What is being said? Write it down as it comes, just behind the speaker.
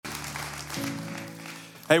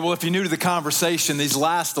Hey, well, if you're new to the conversation, these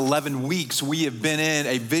last 11 weeks, we have been in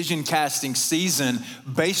a vision casting season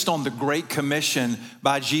based on the Great Commission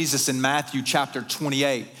by Jesus in Matthew chapter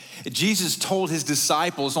 28. Jesus told his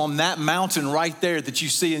disciples on that mountain right there that you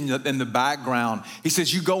see in the background, he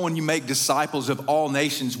says, you go and you make disciples of all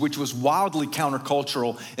nations, which was wildly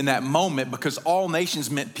countercultural in that moment because all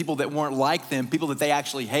nations meant people that weren't like them, people that they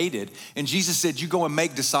actually hated. And Jesus said, you go and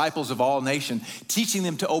make disciples of all nations, teaching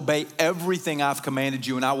them to obey everything I've commanded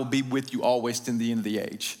you, and I will be with you always to the end of the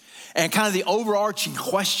age. And kind of the overarching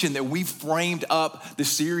question that we framed up the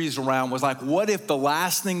series around was like, what if the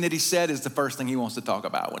last thing that he said is the first thing he wants to talk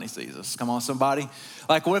about when he sees us? Come on, somebody.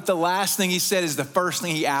 Like, what if the last thing he said is the first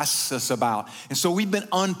thing he asks us about? And so we've been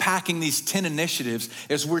unpacking these 10 initiatives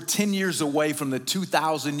as we're 10 years away from the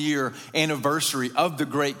 2,000-year anniversary of the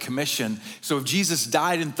Great Commission. So if Jesus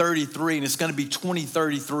died in 33 and it's going to be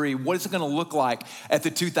 2033, what is it going to look like at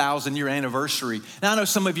the 2,000-year anniversary? Now, I know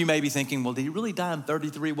some of you may be thinking, well, did he really die in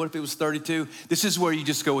 33? What if it was 32? This is where you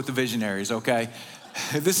just go with the visionaries, okay?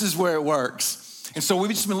 This is where it works. And so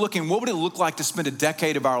we've just been looking, what would it look like to spend a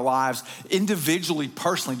decade of our lives individually,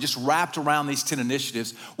 personally, just wrapped around these 10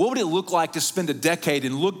 initiatives? What would it look like to spend a decade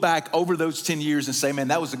and look back over those 10 years and say, man,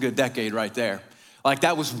 that was a good decade right there. Like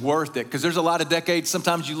that was worth it. Because there's a lot of decades,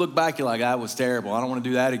 sometimes you look back, you're like, that was terrible. I don't want to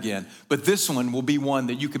do that again. But this one will be one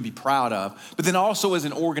that you can be proud of. But then also as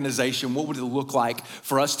an organization, what would it look like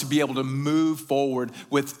for us to be able to move forward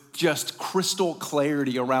with just crystal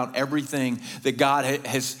clarity around everything that God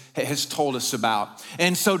has told us about?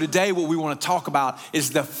 And so today what we want to talk about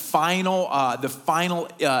is the final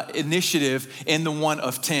initiative in the one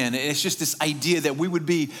of 10. And it's just this idea that we would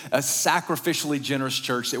be a sacrificially generous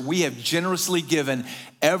church, that we have generously given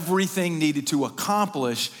everything needed to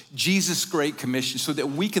accomplish Jesus' Great Commission so that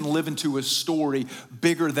we can live into a story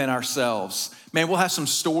bigger than ourselves. Man, we'll have some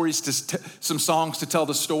stories, some songs to tell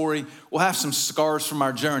the story. We'll have some scars from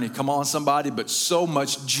our journey. Come on, somebody, but so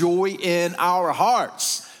much joy in our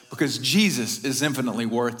hearts because Jesus is infinitely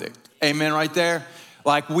worth it. Amen right there?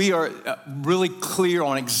 Like we are really clear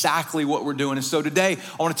on exactly what we're doing. And so today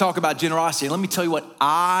I want to talk about generosity. And let me tell you what,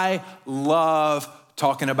 I love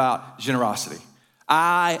talking about generosity.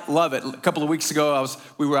 I love it. A couple of weeks ago, I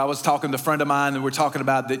was talking to a friend of mine and we were talking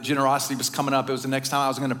about that generosity was coming up. It was the next time I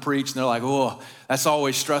was going to preach. And they're like, oh, that's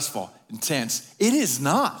always stressful, intense. It is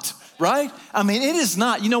not, right? I mean, it is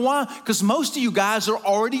not. You know why? Because most of you guys are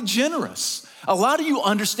already generous. A lot of you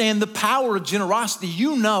understand the power of generosity.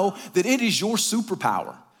 You know that it is your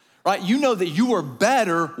superpower, right? You know that you are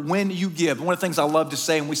better when you give. One of the things I love to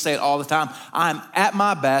say, and we say it all the time, I'm at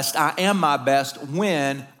my best, I am my best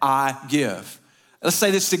when I give. Let's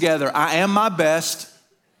say this together. I am my best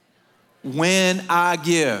when I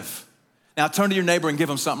give. Now turn to your neighbor and give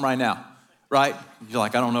him something right now, right? You're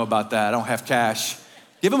like, I don't know about that. I don't have cash.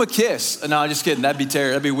 Give him a kiss. No, just kidding. That'd be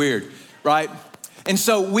terrible. That'd be weird, right? And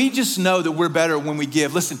so we just know that we're better when we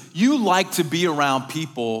give. Listen, you like to be around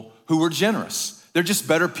people who are generous. They're just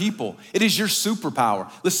better people. It is your superpower.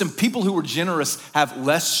 Listen, people who are generous have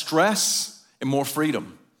less stress and more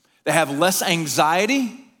freedom. They have less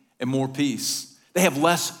anxiety and more peace. They have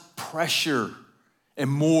less pressure and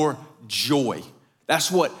more joy.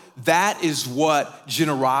 That is what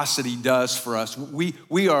generosity does for us.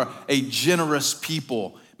 We are a generous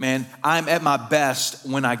people. Man, I'm at my best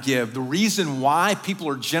when I give. The reason why people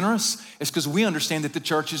are generous is because we understand that the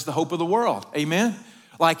church is the hope of the world. Amen?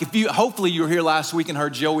 Like hopefully you were here last week and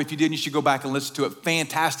heard Joe. If you didn't, you should go back and listen to it.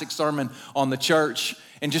 Fantastic sermon on the church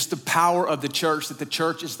and just the power of the church, that the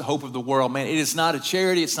church is the hope of the world. Man, it is not a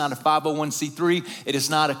charity. It's not a 501c3. It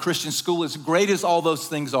is not a Christian school. As great as all those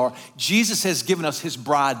things are, Jesus has given us his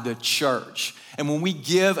bride, the church. And when we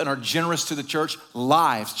give and are generous to the church,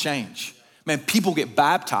 lives change. Man, people get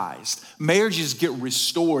baptized. Marriages get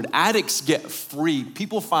restored. Addicts get freed.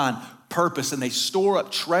 People find purpose and they store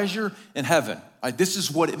up treasure in heaven. Right? This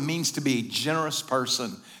is what it means to be a generous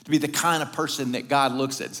person, to be the kind of person that God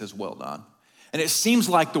looks at and says, well done. And it seems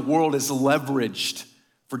like the world is leveraged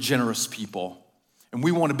for generous people. And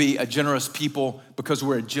we want to be a generous people because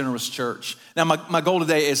we're a generous church. Now, my goal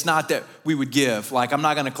today is not that we would give. Like, I'm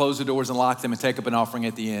not going to close the doors and lock them and take up an offering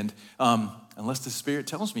at the end, unless the Spirit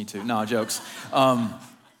tells me to. No, jokes. And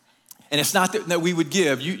it's not that we would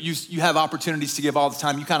give. You have opportunities to give all the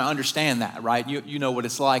time. You kind of understand that, right? You know what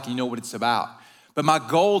it's like. You know what it's about. But my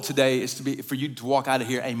goal today is for you to walk out of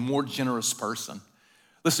here a more generous person.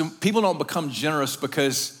 Listen, people don't become generous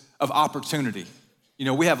because of opportunity. You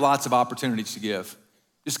know, we have lots of opportunities to give.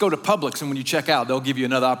 Just go to Publix and when you check out, they'll give you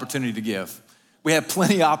another opportunity to give. We have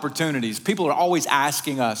plenty of opportunities. People are always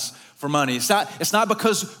asking us for money. It's not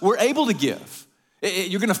because we're able to give.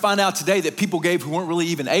 You're gonna find out today that people gave who weren't really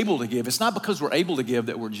even able to give. It's not because we're able to give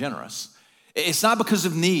that we're generous. It's not because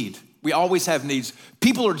of need. We always have needs.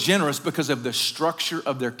 People are generous because of the structure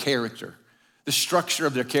of their character. The structure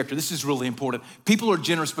of their character. This is really important. People are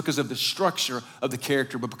generous because of the structure of the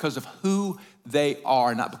character, but because of who they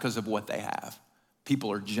are, not because of what they have.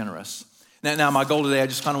 People are generous. Now my goal today, I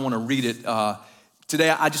just kind of want to read it. Today,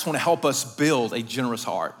 I just want to help us build a generous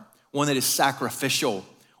heart, one that is sacrificial,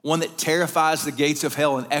 one that terrifies the gates of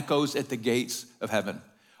hell and echoes at the gates of heaven.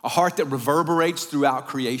 A heart that reverberates throughout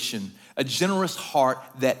creation, a generous heart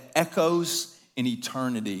that echoes in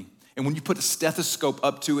eternity. And when you put a stethoscope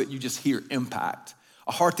up to it, you just hear impact.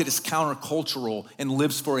 A heart that is countercultural and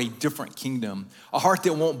lives for a different kingdom. A heart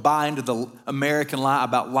that won't buy into the American lie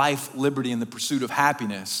about life, liberty, and the pursuit of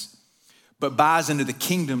happiness, but buys into the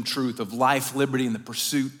kingdom truth of life, liberty, and the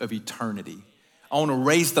pursuit of eternity. I want to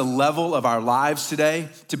raise the level of our lives today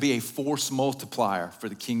to be a force multiplier for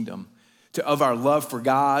the kingdom, of our love for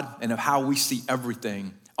God and of how we see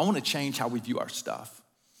everything. I want to change how we view our stuff,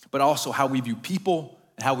 but also how we view people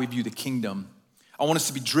and how we view the kingdom. I want us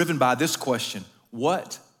to be driven by this question: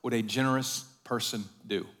 what would a generous person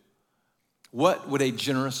do? What would a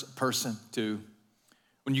generous person do?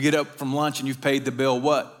 When you get up from lunch and you've paid the bill,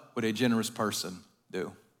 what would a generous person do?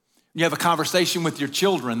 When you have a conversation with your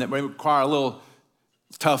children that may require a little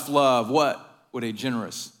tough love, what would a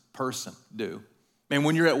generous person do? Man,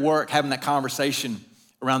 when you're at work having that conversation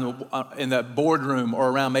around in the boardroom or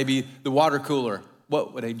around maybe the water cooler,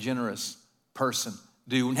 what would a generous person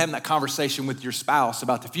do? When having that conversation with your spouse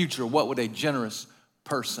about the future, what would a generous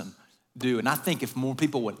person do? And I think if more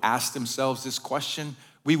people would ask themselves this question,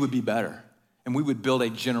 we would be better and we would build a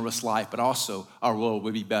generous life, but also our world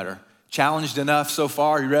would be better. Challenged enough so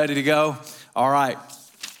far? You ready to go? All right.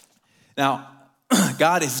 Now,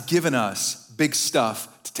 God has given us big stuff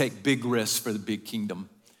to take big risks for the big kingdom.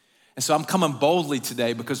 And so I'm coming boldly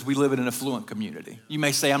today because we live in an affluent community. You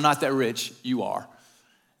may say, I'm not that rich. You are.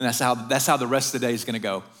 And that's how the rest of the day is gonna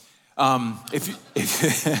go. If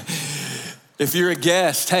you're a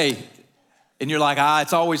guest, hey, and you're like,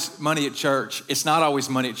 it's always money at church. It's not always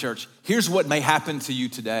money at church. Here's what may happen to you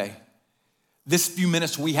today. This few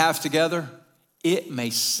minutes we have together, it may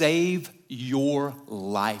save your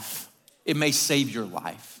life. It may save your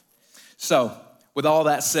life. So with all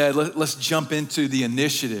that said, let's jump into the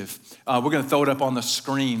initiative. We're gonna throw it up on the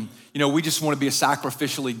screen. You know, we just wanna be a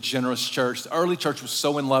sacrificially generous church. The early church was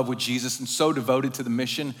so in love with Jesus and so devoted to the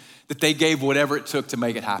mission that they gave whatever it took to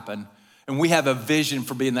make it happen. And we have a vision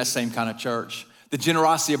for being that same kind of church. The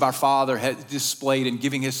generosity of our Father has displayed in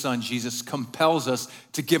giving his son Jesus compels us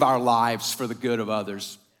to give our lives for the good of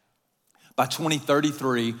others. By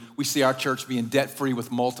 2033, we see our church being debt-free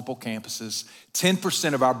with multiple campuses,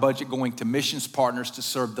 10% of our budget going to missions partners to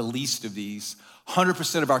serve the least of these,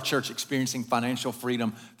 100% of our church experiencing financial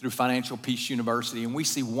freedom through Financial Peace University, and we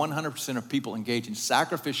see 100% of people engage in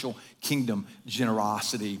sacrificial kingdom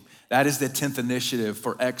generosity. That is the 10th initiative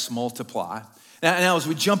for X Multiply. Now, as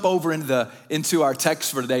we jump over into our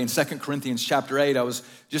text for today in 2 Corinthians chapter 8, I was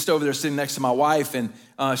just over there sitting next to my wife, and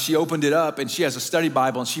she opened it up, and she has a study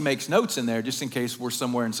Bible, and she makes notes in there just in case we're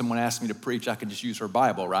somewhere and someone asks me to preach, I can just use her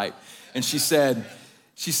Bible, right? And she said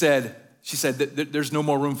that there's no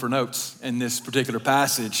more room for notes in this particular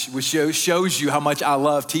passage, which shows you how much I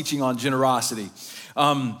love teaching on generosity.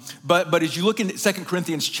 But as you look into 2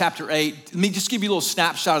 Corinthians chapter 8, let me just give you a little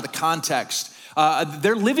snapshot of the context.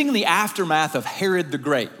 They're living in the aftermath of Herod the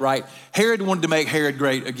Great, right? Herod wanted to make Herod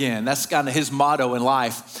great again. That's kind of his motto in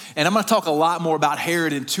life. And I'm gonna talk a lot more about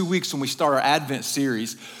Herod in 2 weeks when we start our Advent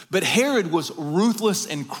series. But Herod was ruthless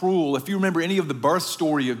and cruel. If you remember any of the birth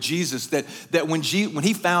story of Jesus, that when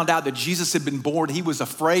he found out that Jesus had been born, he was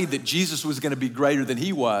afraid that Jesus was gonna be greater than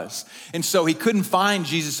he was. And so he couldn't find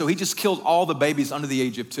Jesus, so he just killed all the babies under the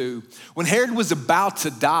age of 2. When Herod was about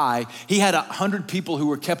to die, he had 100 people who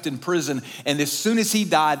were kept in prison, and as soon as he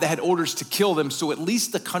died, they had orders to kill them, so at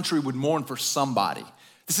least the country would mourn for somebody.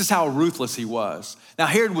 This is how ruthless he was. Now,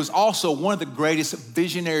 Herod was also one of the greatest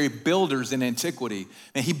visionary builders in antiquity.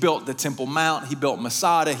 And he built the Temple Mount, he built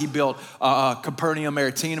Masada, he built Caesarea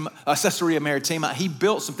Maritima. He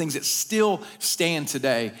built some things that still stand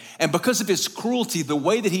today. And because of his cruelty, the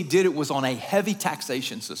way that he did it was on a heavy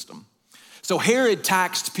taxation system. So Herod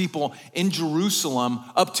taxed people in Jerusalem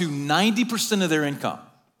up to 90% of their income.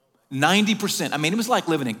 90%. I mean, it was like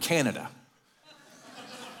living in Canada.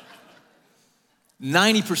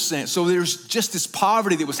 90%. So there's just this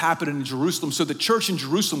poverty that was happening in Jerusalem. So the church in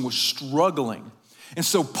Jerusalem was struggling. And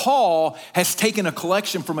so Paul has taken a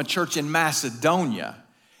collection from a church in Macedonia,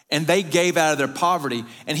 and they gave out of their poverty.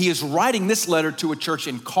 And he is writing this letter to a church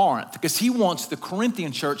in Corinth because he wants the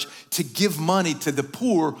Corinthian church to give money to the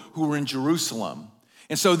poor who were in Jerusalem.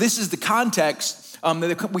 And so this is the context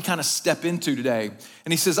that we kind of step into today.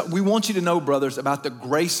 And he says, we want you to know, brothers, about the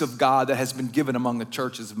grace of God that has been given among the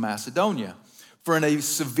churches of Macedonia. For in a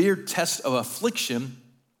severe test of affliction,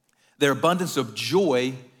 their abundance of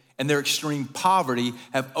joy and their extreme poverty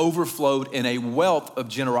have overflowed in a wealth of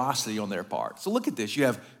generosity on their part. So look at this. You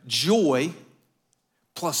have joy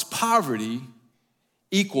plus poverty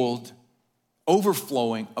equaled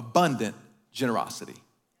overflowing, abundant generosity.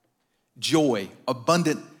 Joy,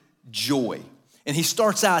 abundant joy. And he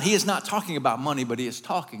starts out, he is not talking about money, but he is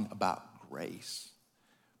talking about grace.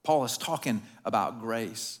 Paul is talking about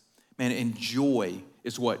grace. Man, and joy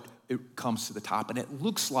is what it comes to the top. And it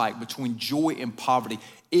looks like between joy and poverty,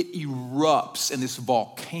 it erupts in this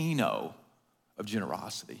volcano of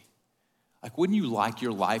generosity. Like, wouldn't you like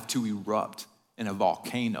your life to erupt in a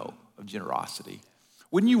volcano of generosity?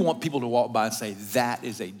 Wouldn't you want people to walk by and say, that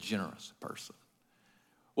is a generous person?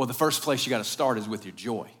 Well, the first place you got to start is with your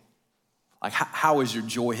joy. Like, how is your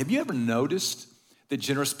joy? Have you ever noticed that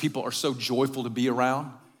generous people are so joyful to be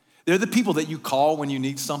around? They're the people that you call when you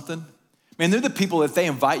need something. Man, they're the people that if they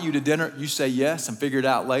invite you to dinner, you say yes and figure it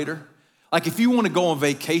out later. Like if you want to go on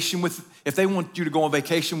vacation if they want you to go on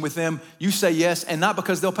vacation with them, you say yes, and not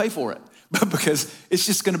because they'll pay for it, but because it's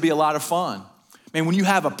just going to be a lot of fun. Man, when you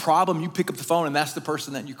have a problem, you pick up the phone and that's the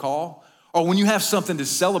person that you call. Or when you have something to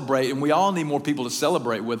celebrate, and we all need more people to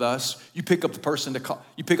celebrate with us, you pick up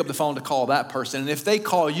the phone to call that person. And if they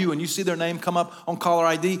call you and you see their name come up on caller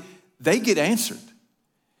ID, they get answered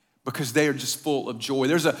because they are just full of joy.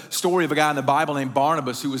 There's a story of a guy in the Bible named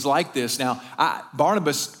Barnabas who was like this. Now,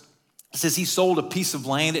 Barnabas says he sold a piece of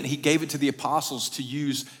land and he gave it to the apostles to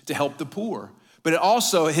use to help the poor. But it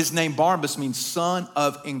also, his name Barnabas means son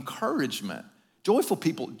of encouragement. Joyful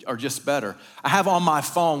people are just better. I have on my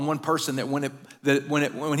phone one person that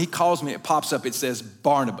when he calls me, it pops up, it says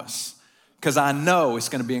Barnabas, because I know it's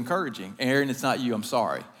going to be encouraging. Aaron, it's not you, I'm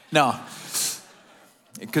sorry. No,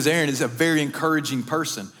 because Aaron is a very encouraging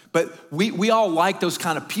person. But we all like those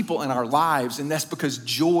kind of people in our lives, and that's because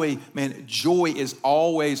joy is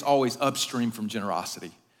always upstream from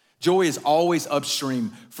generosity. Joy is always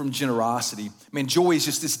upstream from generosity. Joy is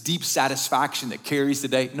just this deep satisfaction that carries the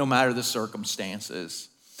day no matter the circumstances.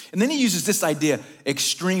 And then he uses this idea,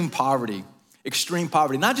 extreme poverty,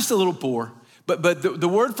 not just a little poor, but the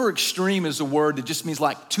word for extreme is a word that just means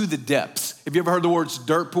like to the depths. Have you ever heard the words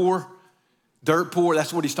dirt poor? Dirt poor,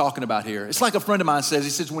 that's what he's talking about here. It's like a friend of mine says,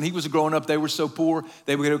 he says when he was growing up, they were so poor,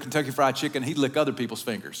 they would go to Kentucky Fried Chicken, he'd lick other people's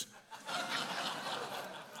fingers.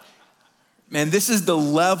 Man, this is the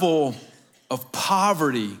level of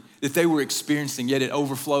poverty that they were experiencing, yet it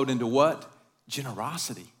overflowed into what?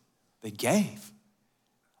 Generosity. They gave.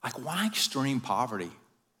 Like, why extreme poverty?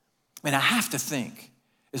 I have to think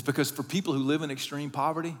it's because for people who live in extreme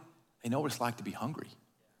poverty, they know what it's like to be hungry.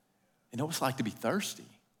 They know what it's like to be thirsty.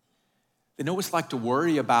 They know what it's like to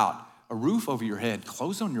worry about a roof over your head,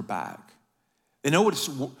 clothes on your back. They know what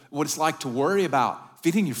it's like to worry about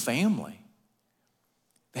feeding your family.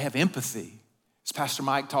 They have empathy. As Pastor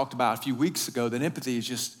Mike talked about a few weeks ago, that empathy is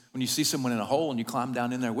just when you see someone in a hole and you climb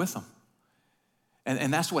down in there with them.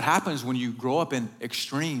 And that's what happens when you grow up in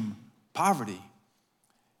extreme poverty.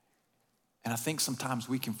 And I think sometimes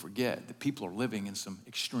we can forget that people are living in some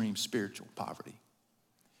extreme spiritual poverty.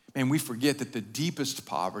 Man, we forget that the deepest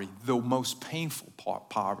poverty, the most painful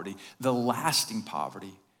poverty, the lasting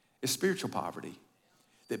poverty is spiritual poverty.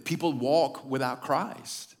 That people walk without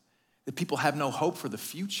Christ. That people have no hope for the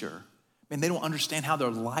future. Man, they don't understand how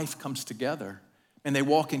their life comes together. And they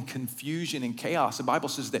walk in confusion and chaos. The Bible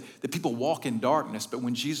says that people walk in darkness, but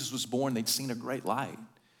when Jesus was born, they'd seen a great light.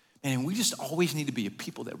 And we just always need to be a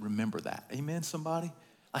people that remember that. Amen, somebody?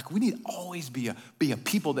 Like we need to always be a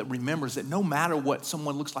people that remembers that no matter what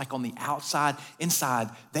someone looks like on the outside, inside,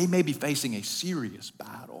 they may be facing a serious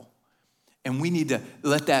battle. And we need to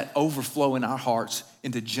let that overflow in our hearts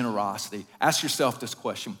into generosity. Ask yourself this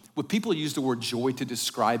question. Would people use the word joy to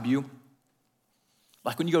describe you?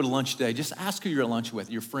 Like when you go to lunch today, just ask who you're at lunch with,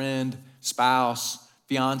 your friend, spouse,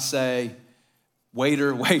 fiance,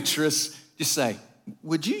 waiter, waitress. Just say,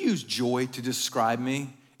 would you use joy to describe me?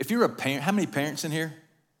 If you're a parent, how many parents in here?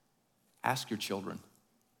 Ask your children.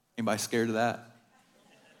 Anybody scared of that?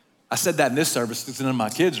 I said that in this service because none of my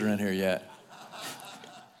kids are in here yet.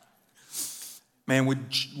 Man,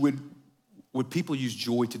 would people use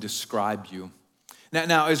joy to describe you?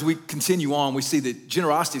 Now, as we continue on, we see that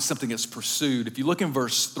generosity is something that's pursued. If you look in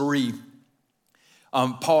verse 3,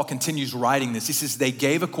 Paul continues writing this. He says, they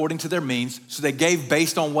gave according to their means. So they gave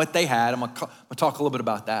based on what they had. I'm gonna talk a little bit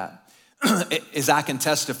about that as I can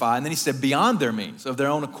testify. And then he said, beyond their means, of their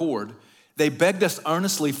own accord, they begged us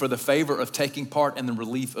earnestly for the favor of taking part in the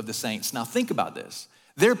relief of the saints. Now think about this.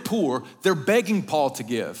 They're poor. They're begging Paul to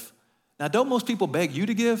give. Now, don't most people beg you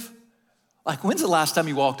to give? Like, when's the last time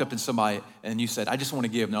you walked up to somebody and you said, I just want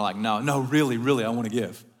to give? And they're like, no, really, I want to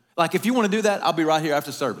give. Like, if you want to do that, I'll be right here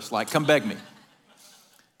after service. Like, come beg me.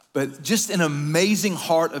 But just an amazing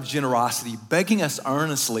heart of generosity, begging us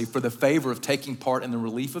earnestly for the favor of taking part in the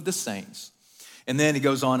relief of the saints. And then he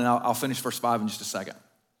goes on, and I'll finish verse 5 in just a second.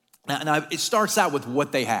 Now it starts out with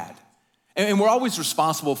what they had. And we're always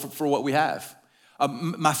responsible for what we have.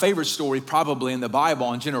 My favorite story probably in the Bible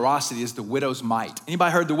on generosity is the widow's mite.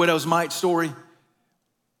 Anybody heard the widow's mite story?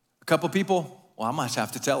 A couple people? Well, I might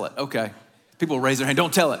have to tell it. Okay. People raise their hand.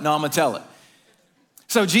 Don't tell it. No, I'm going to tell it.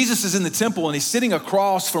 So Jesus is in the temple and he's sitting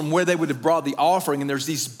across from where they would have brought the offering, and there's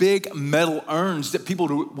these big metal urns that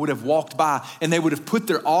people would have walked by, and they would have put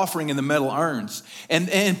their offering in the metal urns.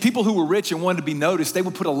 And people who were rich and wanted to be noticed, they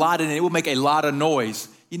would put a lot in it. It would make a lot of noise.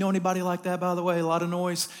 You know anybody like that, by the way? A lot of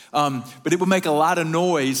noise? But it would make a lot of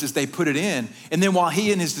noise as they put it in. And then while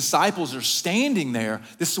he and his disciples are standing there,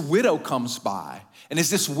 this widow comes by. And as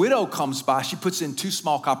this widow comes by, she puts in 2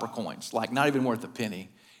 small copper coins, like not even worth a penny.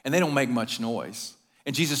 And they don't make much noise.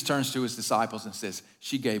 And Jesus turns to his disciples and says,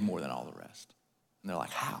 she gave more than all the rest. And they're like,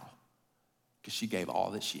 how? Because she gave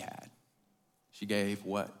all that she had. She gave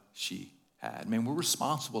what she had. Man, we're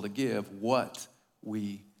responsible to give what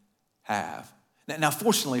we have. Now,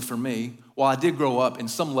 fortunately for me, while I did grow up in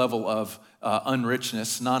some level of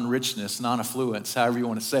unrichness, non-richness, non-affluence, however you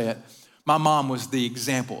want to say it, my mom was the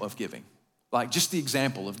example of giving. Like just the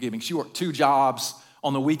example of giving. She worked 2 jobs.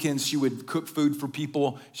 On the weekends, she would cook food for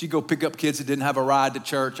people. She'd go pick up kids that didn't have a ride to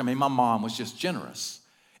church. I mean, my mom was just generous.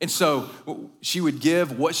 And so she would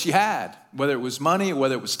give what she had, whether it was money or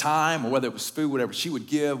whether it was time or whether it was food, whatever. She would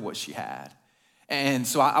give what she had. And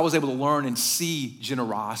so I was able to learn and see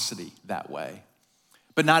generosity that way.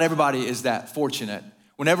 But not everybody is that fortunate.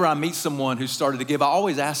 Whenever I meet someone who started to give, I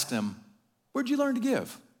always ask them, where'd you learn to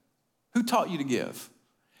give? Who taught you to give?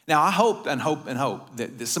 Now, I hope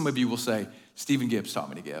that some of you will say, Stephen Gibbs taught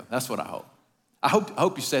me to give. That's what I hope. I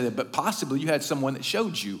hope you say that, but possibly you had someone that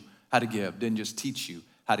showed you how to give, didn't just teach you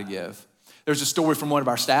how to give. There's a story from one of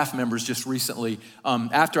our staff members just recently.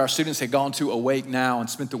 After our students had gone to Awake Now and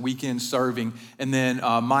spent the weekend serving, and then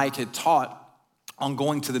Mike had taught on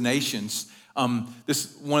going to the nations. One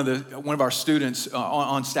of our students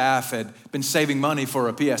on staff had been saving money for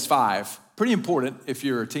a PS5. Pretty important if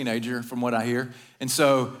you're a teenager, from what I hear. And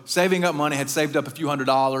so saving up money, had saved up a few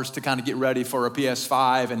 $100s to kind of get ready for a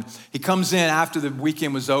PS5. And he comes in after the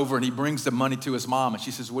weekend was over and he brings the money to his mom. And she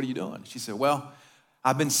says, what are you doing? She said, well,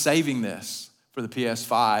 I've been saving this for the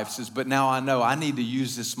PS5. She says, but now I know I need to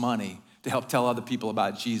use this money to help tell other people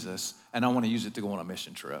about Jesus. And I want to use it to go on a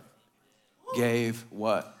mission trip. Gave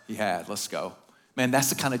what he had. Let's go. Man, that's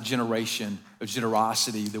the kind of generation of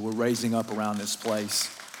generosity that we're raising up around this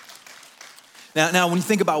place. Now, when you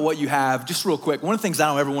think about what you have, just real quick, one of the things I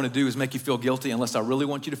don't ever want to do is make you feel guilty unless I really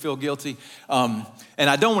want you to feel guilty. And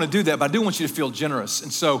I don't want to do that, but I do want you to feel generous.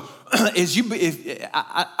 And so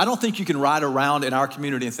I don't think you can ride around in our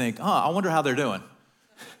community and think, I wonder how they're doing.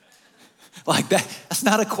 Like that's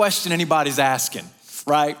not a question anybody's asking,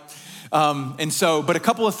 right? But a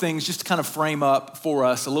couple of things just to kind of frame up for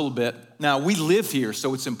us a little bit. Now, we live here,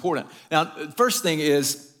 so it's important. Now, first thing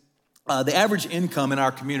is, the average income in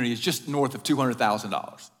our community is just north of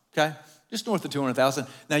 $200,000, okay? Just north of $200,000.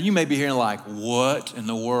 Now, you may be hearing like, what in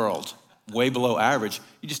the world? Way below average.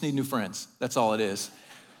 You just need new friends. That's all it is.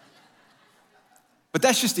 But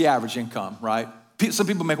that's just the average income, right? Some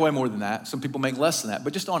people make way more than that. Some people make less than that,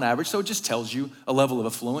 but just on average. So it just tells you a level of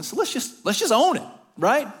affluence. So let's just own it,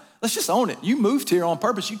 right? Let's just own it. You moved here on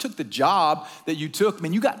purpose. You took the job that you took.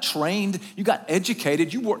 Man, you got trained. You got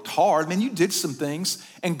educated. You worked hard. Man, you did some things.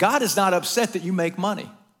 And God is not upset that you make money.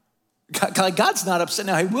 God's not upset.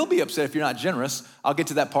 Now, he will be upset if you're not generous. I'll get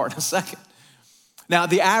to that part in a second. Now,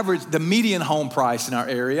 the median home price in our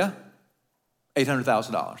area,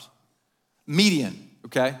 $800,000. Median,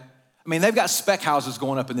 okay? I mean, they've got spec houses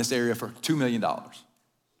going up in this area for $2 million.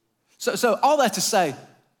 So all that to say,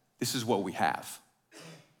 this is what we have.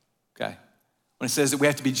 Okay, when it says that we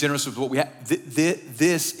have to be generous with what we have,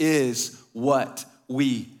 this is what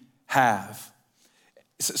we have.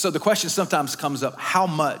 So the question sometimes comes up, how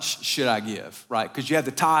much should I give, right? Because you have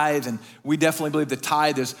the tithe, and we definitely believe the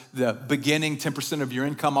tithe is the beginning, 10% of your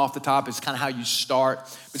income off the top is kind of how you start.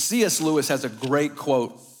 But C.S. Lewis has a great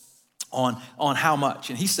quote on how much.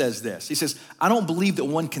 And he says this. He says, I don't believe that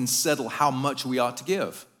one can settle how much we ought to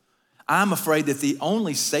give. I'm afraid that the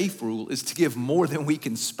only safe rule is to give more than we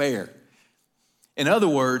can spare. In other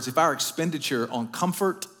words, if our expenditure on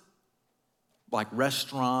comfort, like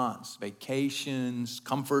restaurants, vacations,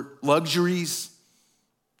 comfort, luxuries,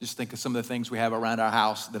 just think of some of the things we have around our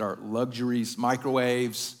house that are luxuries,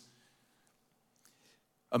 microwaves,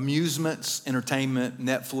 amusements, entertainment,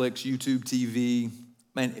 Netflix, YouTube TV.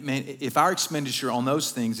 Man, if our expenditure on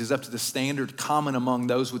those things is up to the standard common among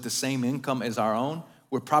those with the same income as our own,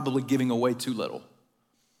 we're probably giving away too little.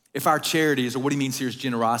 If our charities, or what he means here is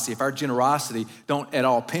generosity, if our generosity don't at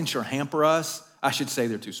all pinch or hamper us, I should say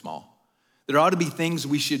they're too small. There ought to be things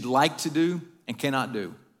we should like to do and cannot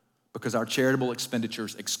do because our charitable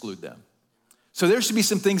expenditures exclude them. So there should be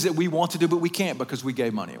some things that we want to do, but we can't because we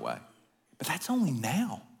gave money away. But that's only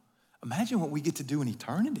now. Imagine what we get to do in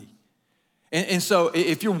eternity. And so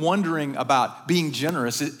if you're wondering about being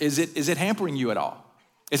generous, is it hampering you at all?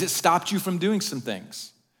 Has it stopped you from doing some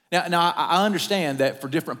things? Now I understand that for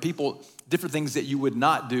different people, different things that you would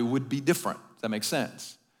not do would be different. Does that make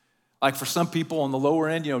sense? Like for some people on the lower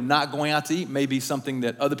end, not going out to eat may be something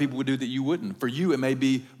that other people would do that you wouldn't. For you, it may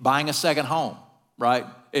be buying a second home, right?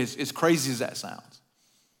 As crazy as that sounds.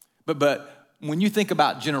 But when you think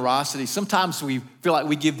about generosity, sometimes we feel like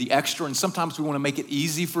we give the extra and sometimes we want to make it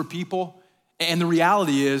easy for people. And the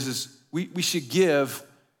reality is we should give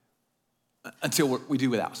until we do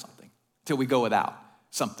without something, until we go without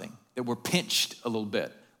something, that we're pinched a little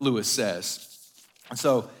bit, Lewis says. And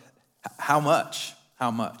so how much? How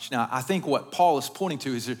much? Now, I think what Paul is pointing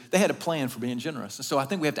to is they had a plan for being generous. And so I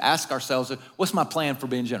think we have to ask ourselves, what's my plan for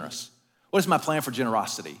being generous? What is my plan for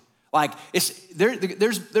generosity? Like,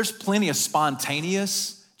 there's plenty of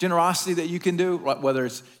spontaneous generosity that you can do, whether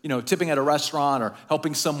it's, tipping at a restaurant or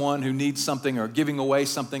helping someone who needs something or giving away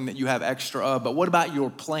something that you have extra of. But what about your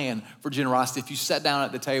plan for generosity? If you sat down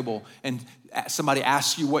at the table and somebody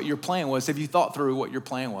asked you what your plan was, have you thought through what your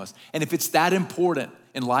plan was? And if it's that important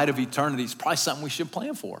in light of eternity, it's probably something we should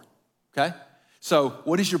plan for, okay? So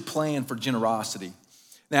what is your plan for generosity?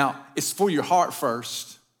 Now, it's for your heart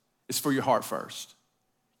first. It's for your heart first.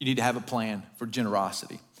 You need to have a plan for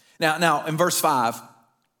generosity. Now in verse 5,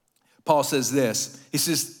 Paul says this. He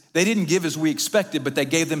says, they didn't give as we expected, but they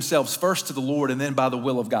gave themselves first to the Lord and then by the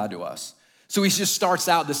will of God to us. So he just starts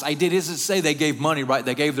out this idea. It doesn't say they gave money, right?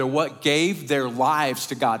 They gave their what? Gave their lives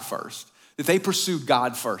to God first. That they pursued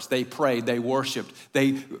God first. They prayed, they worshiped,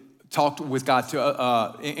 they talked with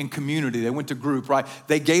God in community. They went to group, right?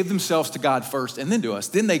 They gave themselves to God first and then to us.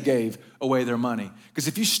 Then they gave away their money. Because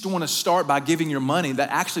if you want to start by giving your money, that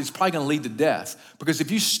actually is probably going to lead to death. Because if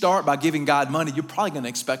you start by giving God money, you're probably going to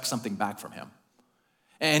expect something back from him.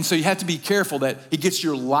 And so you have to be careful that he gets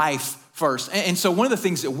your life first. And so one of the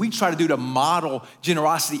things that we try to do to model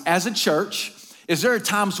generosity as a church is there are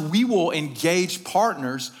times we will engage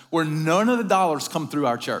partners where none of the dollars come through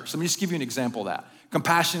our church. Let me just give you an example of that.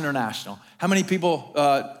 Compassion International. How many people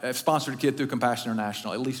have sponsored a kid through Compassion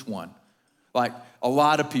International? At least one. Like a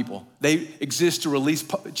lot of people. They exist to release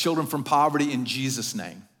children from poverty in Jesus'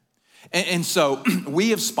 name. And so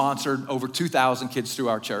we have sponsored over 2,000 kids through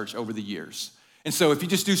our church over the years. And so if you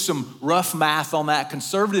just do some rough math on that,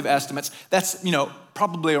 conservative estimates, that's,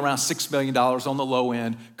 probably around $6 million on the low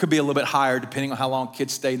end. Could be a little bit higher depending on how long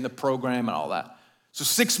kids stayed in the program and all that. So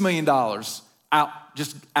 $6 million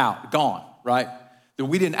out, gone, right? That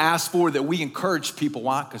we didn't ask for, that we encourage people.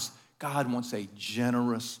 Why? Because God wants a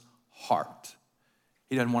generous heart.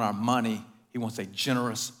 He doesn't want our money. He wants a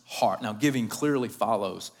generous heart. Now, giving clearly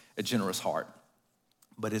follows a generous heart,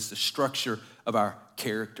 but it's the structure of our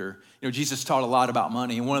character. Jesus taught a lot about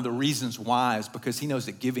money, and one of the reasons why is because he knows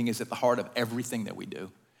that giving is at the heart of everything that we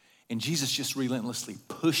do. And Jesus just relentlessly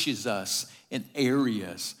pushes us in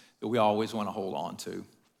areas that we always want to hold on to.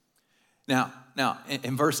 Now,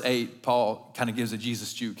 in verse 8, Paul kind of gives a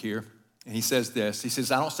Jesus juke here, and he says this. He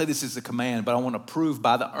says, I don't say this as a command, but I want to prove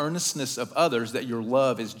by the earnestness of others that your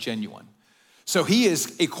love is genuine. So he is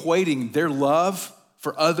equating their love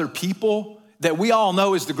for other people that we all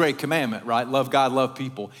know is the great commandment, right? Love God, love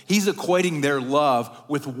people. He's equating their love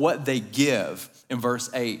with what they give in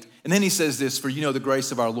verse 8. And then he says this, for you know the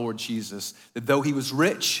grace of our Lord Jesus, that though he was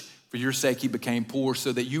rich, for your sake he became poor,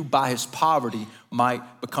 so that you by his poverty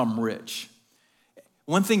might become rich.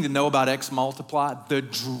 One thing to know about X Multiply, the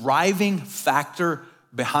driving factor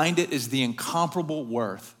behind it is the incomparable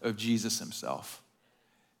worth of Jesus himself.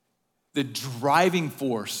 The driving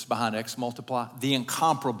force behind X Multiply, the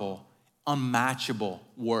incomparable, unmatchable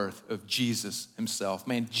worth of Jesus himself.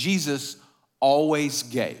 Man, Jesus always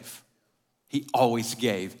gave. He always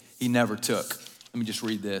gave. He never took. Let me just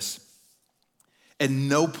read this. At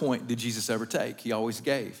no point did Jesus ever take. He always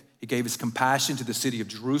gave. He gave his compassion to the city of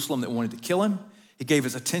Jerusalem that wanted to kill him. He gave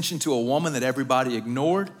his attention to a woman that everybody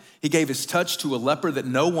ignored. He gave his touch to a leper that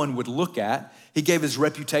no one would look at. He gave his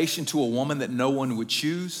reputation to a woman that no one would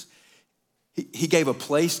choose. He gave a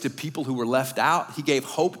place to people who were left out. He gave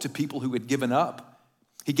hope to people who had given up.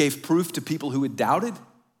 He gave proof to people who had doubted.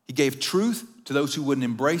 He gave truth to those who wouldn't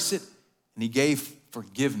embrace it. And he gave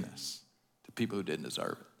forgiveness to people who didn't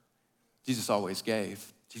deserve it. Jesus always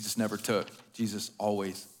gave. Jesus never took. Jesus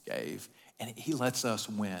always gave. And he lets us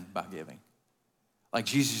win by giving. Like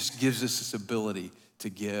Jesus gives us this ability to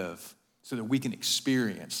give so that we can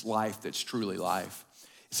experience life that's truly life.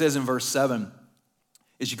 It says in verse 7,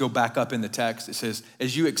 as you go back up in the text, it says,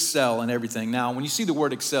 as you excel in everything. Now, when you see the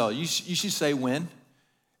word excel, you should say win.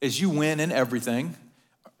 As you win in everything,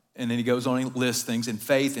 and then he goes on and lists things in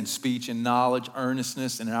faith and speech and knowledge,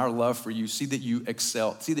 earnestness, and in our love for you. See that you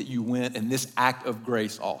excel. See that you win in this act of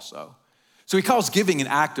grace also. So he calls giving an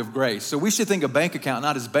act of grace. So we should think of bank account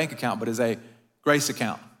not as a bank account, but as a grace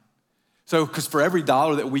account. So because for every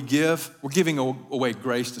dollar that we give, we're giving away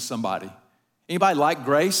grace to somebody. Anybody like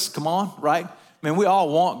grace? Come on, right? Man, we all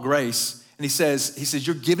want grace. And he says,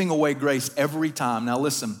 you're giving away grace every time. Now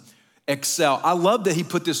listen, excel. I love that he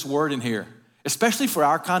put this word in here, especially for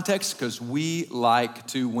our context, because we like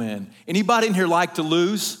to win. Anybody in here like to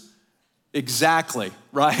lose? Exactly,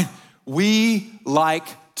 right? We like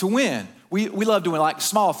to win. We love doing like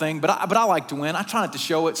small thing, but I like to win. I try not to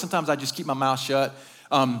show it. Sometimes I just keep my mouth shut.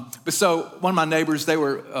 But so one of my neighbors,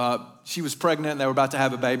 she was pregnant and they were about to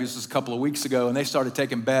have a baby. This was a couple of weeks ago, and they started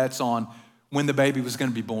taking bets on when the baby was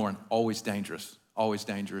gonna be born. Always dangerous, always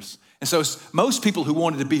dangerous. And so most people who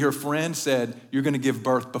wanted to be her friend said, you're gonna give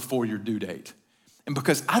birth before your due date. And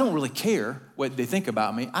because I don't really care what they think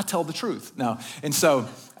about me, I tell the truth. No, and so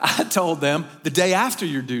I told them the day after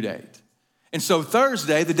your due date. And so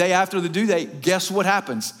Thursday, the day after the due date, guess what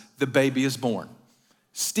happens? The baby is born.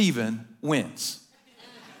 Stephen wins.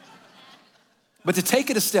 But to take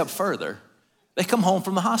it a step further, they come home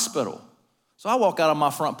from the hospital. So I walk out on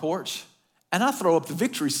my front porch and I throw up the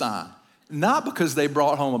victory sign, not because they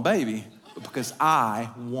brought home a baby, but because I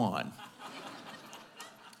won.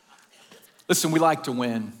 Listen, we like to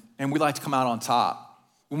win and we like to come out on top.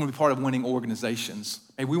 We want to be part of winning organizations.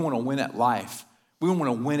 And we want to win at life. We want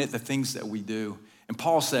to win at the things that we do. And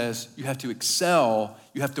Paul says you have to excel,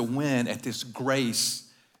 you have to win at this grace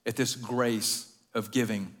of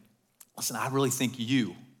giving. Listen, I really think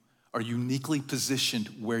you are uniquely positioned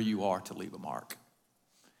where you are to leave a mark.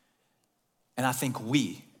 And I think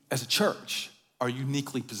we, as a church, are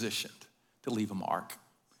uniquely positioned to leave a mark.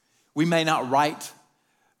 We may not write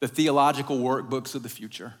the theological workbooks of the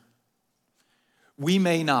future. We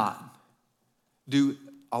may not do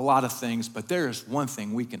a lot of things, but there is one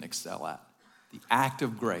thing we can excel at, the act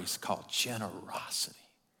of grace called generosity.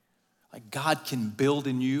 Like God can build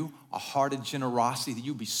in you a heart of generosity that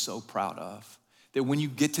you'll be so proud of, that when you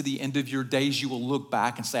get to the end of your days, you will look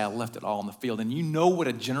back and say, I left it all on the field. And you know what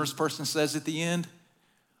a generous person says at the end?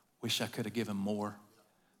 Wish I could have given more.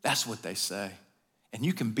 That's what they say. And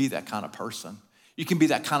you can be that kind of person. You can be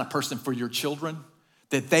that kind of person for your children,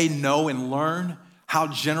 that they know and learn how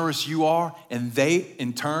generous you are, and they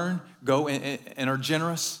in turn go and are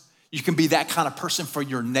generous. You can be that kind of person for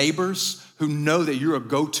your neighbors who know that you're a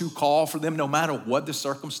go-to call for them no matter what the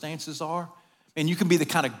circumstances are. And you can be the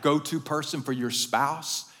kind of go-to person for your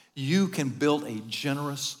spouse. You can build a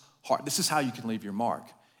generous heart. This is how you can leave your mark.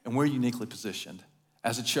 And we're uniquely positioned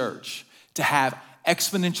as a church to have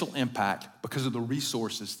exponential impact because of the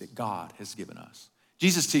resources that God has given us.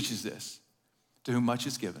 Jesus teaches this. To whom much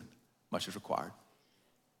is given, much is required.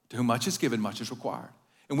 To whom much is given, much is required.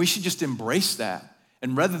 And we should just embrace that.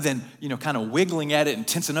 And rather than, kind of wiggling at it and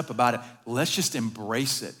tensing up about it, let's just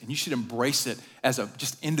embrace it. And you should embrace it as a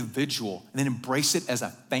just individual and then embrace it as a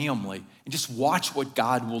family and just watch what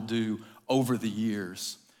God will do over the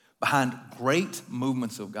years. Behind great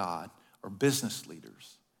movements of God are business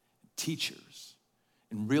leaders, teachers,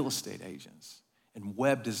 and real estate agents, and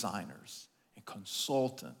web designers, and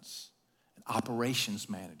consultants, and operations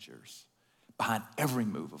managers. Behind every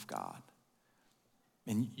move of God.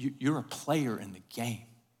 And you're a player in the game,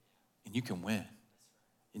 and you can win.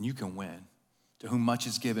 And you can win. To whom much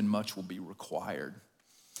is given, much will be required.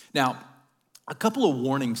 Now, a couple of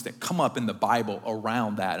warnings that come up in the Bible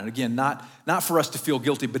around that. And again, not for us to feel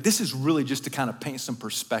guilty, but this is really just to kind of paint some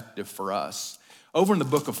perspective for us. Over in the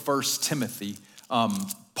book of 1 Timothy,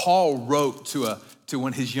 Paul wrote to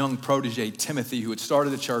his young protege, Timothy, who had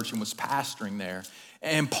started a church and was pastoring there.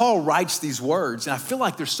 And Paul writes these words, and I feel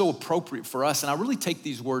like they're so appropriate for us. And I really take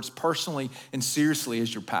these words personally and seriously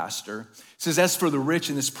as your pastor. It says, as for the rich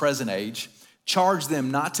in this present age, charge them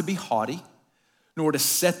not to be haughty, nor to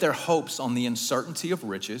set their hopes on the uncertainty of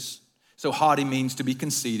riches. So haughty means to be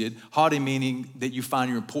conceited. Haughty meaning that you find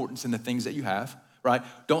your importance in the things that you have, right?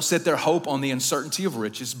 Don't set their hope on the uncertainty of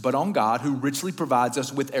riches, but on God who richly provides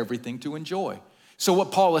us with everything to enjoy. So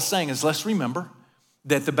what Paul is saying is, let's remember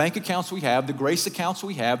that the bank accounts we have, the grace accounts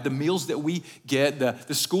we have, the meals that we get,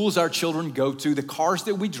 the schools our children go to, the cars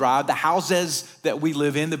that we drive, the houses that we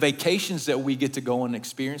live in, the vacations that we get to go and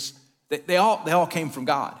experience, they all came from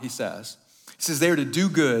God, he says. He says they are to do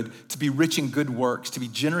good, to be rich in good works, to be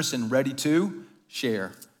generous and ready to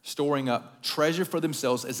share, storing up treasure for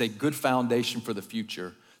themselves as a good foundation for the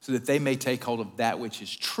future, so that they may take hold of that which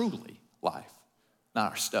is truly life.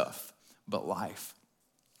 Not our stuff, but life.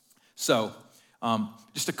 So,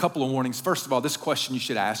 just a couple of warnings. First of all, this question you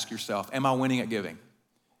should ask yourself: am I winning at giving?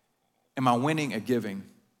 Am I winning at giving?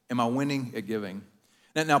 Am I winning at giving?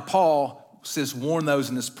 Now Paul says, warn those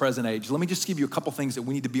in this present age. Let me just give you a couple things that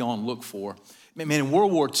we need to be on look for. Man, in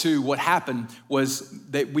World War II, what happened was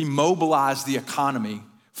that we mobilized the economy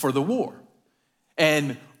for the war.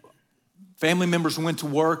 And family members went to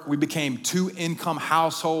work. We became two-income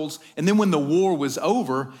households. And then when the war was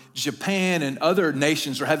over, Japan and other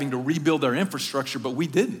nations were having to rebuild their infrastructure, but we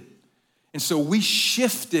didn't. And so we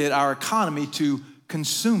shifted our economy to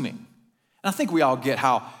consuming. And I think we all get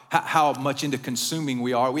how much into consuming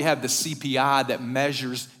we are. We have the CPI that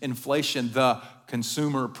measures inflation, the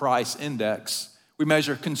Consumer Price Index. We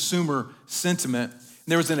measure consumer sentiment. And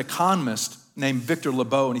there was an economist named Victor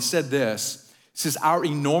Lebeau, and he said this. He says, our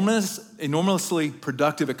enormously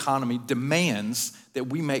productive economy demands that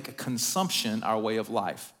we make consumption our way of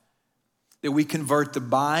life, that we convert the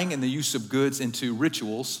buying and the use of goods into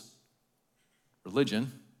rituals,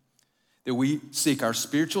 religion, that we seek our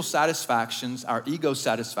spiritual satisfactions, our ego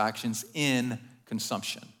satisfactions in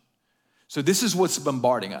consumption. So this is what's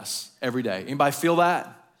bombarding us every day. Anybody feel that?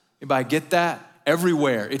 Anybody get that?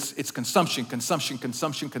 Everywhere, it's consumption, consumption,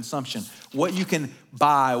 consumption, consumption. What you can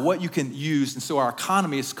buy, what you can use. And so our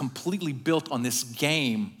economy is completely built on this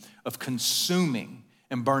game of consuming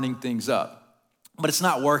and burning things up. But it's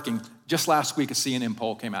not working. Just last week, a CNN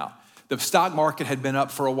poll came out. The stock market had been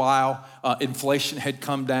up for a while. Inflation had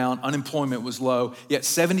come down. Unemployment was low. Yet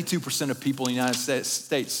 72% of people in the United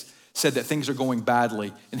States said that things are going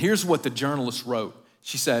badly. And here's what the journalist wrote.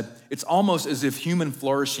 She said, it's almost as if human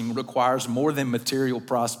flourishing requires more than material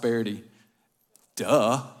prosperity.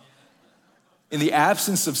 Duh. In the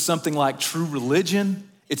absence of something like true religion,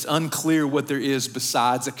 it's unclear what there is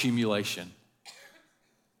besides accumulation.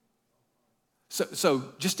 So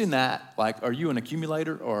just in that, like, are you an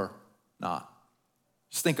accumulator or not?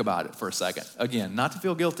 Just think about it for a second. Again, not to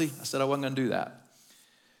feel guilty. I said I wasn't going to do that.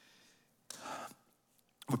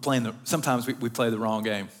 Sometimes we play the wrong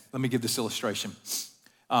game. Let me give this illustration.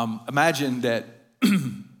 Imagine that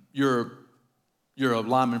you're a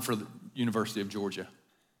lineman for the University of Georgia.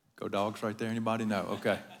 Go Dogs right there, anybody? No,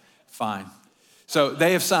 okay, fine. So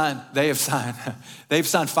they've signed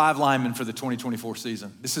 5 linemen for the 2024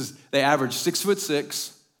 season. They average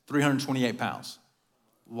 6'6", 328 pounds.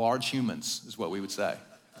 Large humans is what we would say.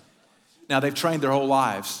 Now they've trained their whole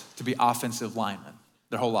lives to be offensive linemen,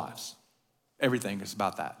 their whole lives. Everything is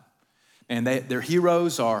about that. And their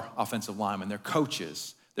heroes are offensive linemen, their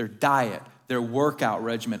coaches, their diet, their workout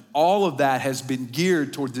regimen. All of that has been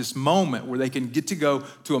geared toward this moment where they can get to go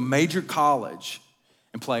to a major college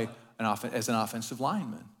and play as an offensive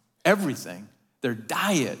lineman. Everything, their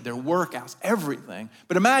diet, their workouts, everything.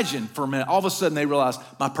 But imagine for a minute, all of a sudden they realize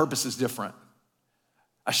my purpose is different.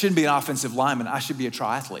 I shouldn't be an offensive lineman. I should be a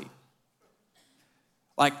triathlete.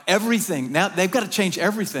 Like everything, now they've got to change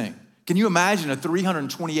everything. Can you imagine a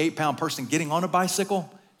 328-pound person getting on a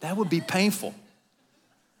bicycle? That would be painful.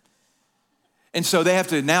 And so they have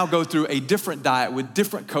to now go through a different diet with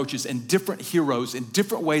different coaches and different heroes and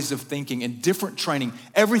different ways of thinking and different training.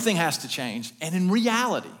 Everything has to change. And in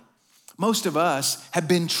reality, most of us have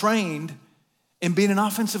been trained in being an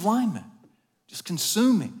offensive lineman, just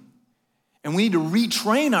consuming. And we need to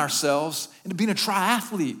retrain ourselves into being a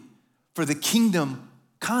triathlete for the kingdom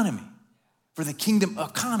economy,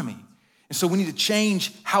 And so we need to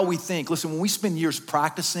change how we think. Listen, when we spend years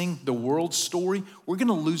practicing the world story, we're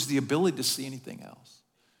gonna lose the ability to see anything else.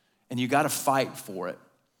 And you gotta fight for it.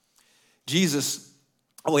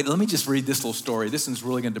 Let me just read this little story. This one's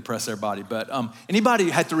really gonna depress everybody, but anybody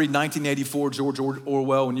had to read 1984, George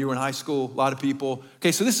Orwell, when you were in high school? A lot of people.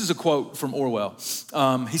 Okay, so this is a quote from Orwell.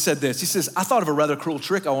 He said this, he says, I thought of a rather cruel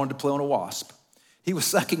trick I wanted to play on a wasp. He was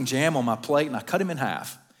sucking jam on my plate and I cut him in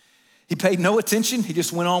half. He paid no attention. He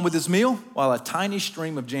just went on with his meal while a tiny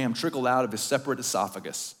stream of jam trickled out of his separate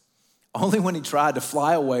esophagus. Only when he tried to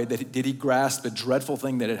fly away did he grasp the dreadful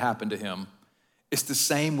thing that had happened to him. It's the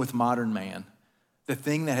same with modern man. The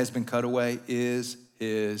thing that has been cut away is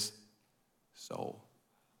his soul.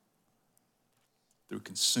 Through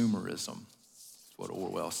consumerism, that's what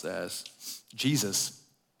Orwell says. Jesus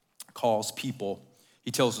calls people,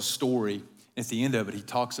 he tells a story, and at the end of it, he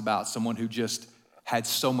talks about someone who just had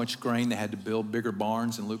so much grain they had to build bigger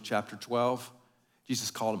barns in Luke chapter 12.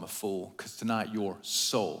 Jesus called him a fool because tonight your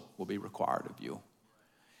soul will be required of you.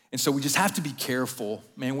 And so we just have to be careful.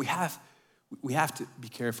 Man, we have to be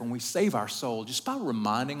careful and we save our soul just by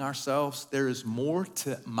reminding ourselves there is more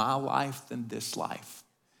to my life than this life.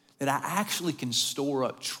 That I actually can store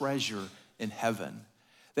up treasure in heaven.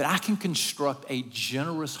 That I can construct a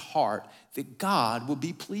generous heart that God will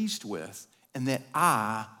be pleased with and that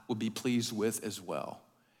I will be pleased with as well.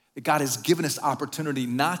 That God has given us opportunity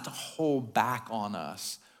not to hold back on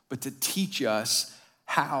us, but to teach us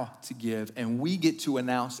how to give. And we get to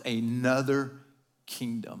announce another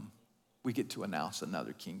kingdom. We get to announce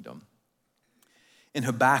another kingdom. In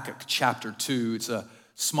Habakkuk chapter 2, it's a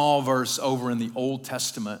small verse over in the Old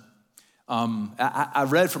Testament. I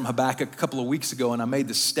read from Habakkuk a couple of weeks ago, and I made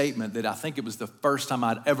this statement that I think it was the first time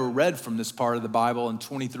I'd ever read from this part of the Bible in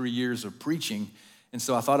 23 years of preaching. And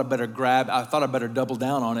so I thought I'd better double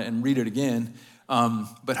down on it and read it again.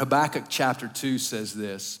 But Habakkuk chapter 2 says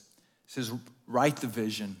this. It says, write the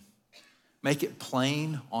vision, make it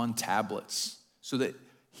plain on tablets so that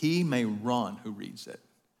he may run who reads it.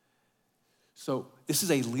 So this is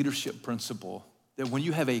a leadership principle that when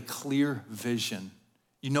you have a clear vision,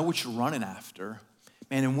 you know what you're running after.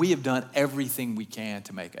 Man, and we have done everything we can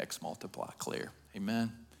to make X multiply clear.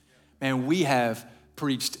 Amen. Man, we have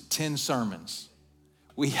preached 10 sermons.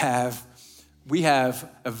 We have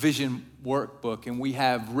a vision workbook, and we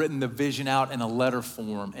have written the vision out in a letter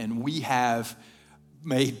form, and we have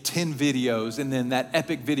made 10 videos, and then that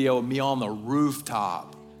epic video of me on the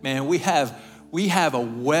rooftop. Man, we have a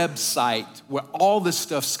website where all this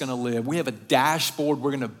stuff's gonna live. We have a dashboard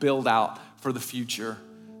we're gonna build out for the future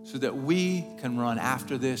so that we can run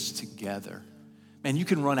after this together. Man, you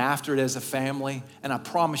can run after it as a family, and I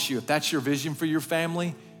promise you, if that's your vision for your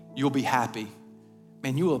family, you'll be happy.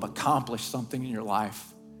 Man, you will have accomplished something in your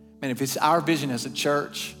life. Man, if it's our vision as a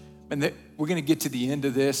church, man, we're gonna get to the end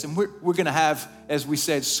of this, and we're gonna have, as we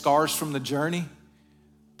said, scars from the journey,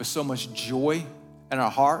 but so much joy in our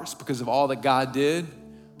hearts because of all that God did,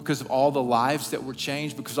 because of all the lives that were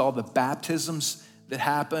changed, because of all the baptisms that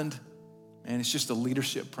happened. And it's just a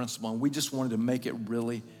leadership principle, and we just wanted to make it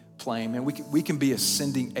really plain. Man, we can be a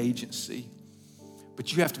sending agency,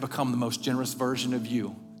 but you have to become the most generous version of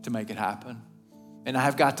you to make it happen. And I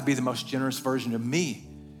have got to be the most generous version of me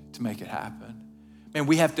to make it happen. Man,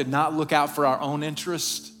 we have to not look out for our own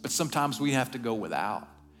interests, but sometimes we have to go without.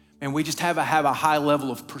 And we just have a high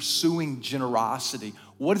level of pursuing generosity.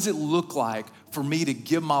 What does it look like for me to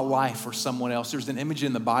give my life for someone else? There's an image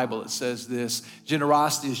in the Bible that says this: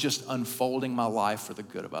 generosity is just unfolding my life for the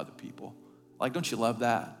good of other people. Like, don't you love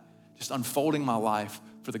that? Just unfolding my life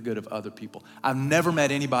for the good of other people. I've never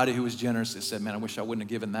met anybody who was generous that said, man, I wish I wouldn't have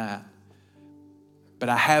given that. But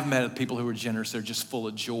I have met people who are generous. They're just full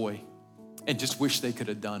of joy and just wish they could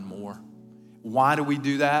have done more. Why do we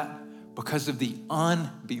do that? Because of the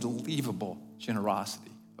unbelievable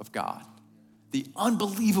generosity of God. The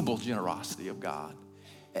unbelievable generosity of God.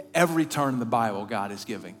 At every turn in the Bible, God is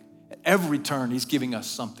giving. At every turn, he's giving us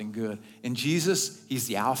something good. And Jesus, he's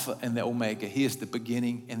the Alpha and the Omega. He is the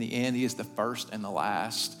beginning and the end. He is the first and the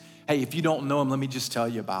last. Hey, if you don't know him, let me just tell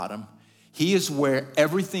you about him. He is where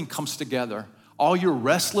everything comes together. All your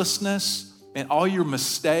restlessness and all your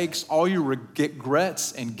mistakes, all your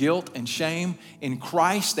regrets and guilt and shame, in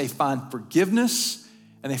Christ, they find forgiveness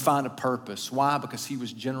and they find a purpose. Why? Because he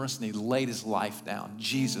was generous and he laid his life down.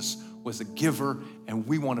 Jesus was a giver, and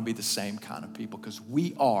we want to be the same kind of people because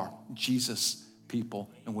we are Jesus people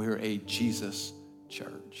and we're a Jesus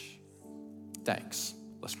church. Thanks.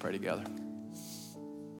 Let's pray together.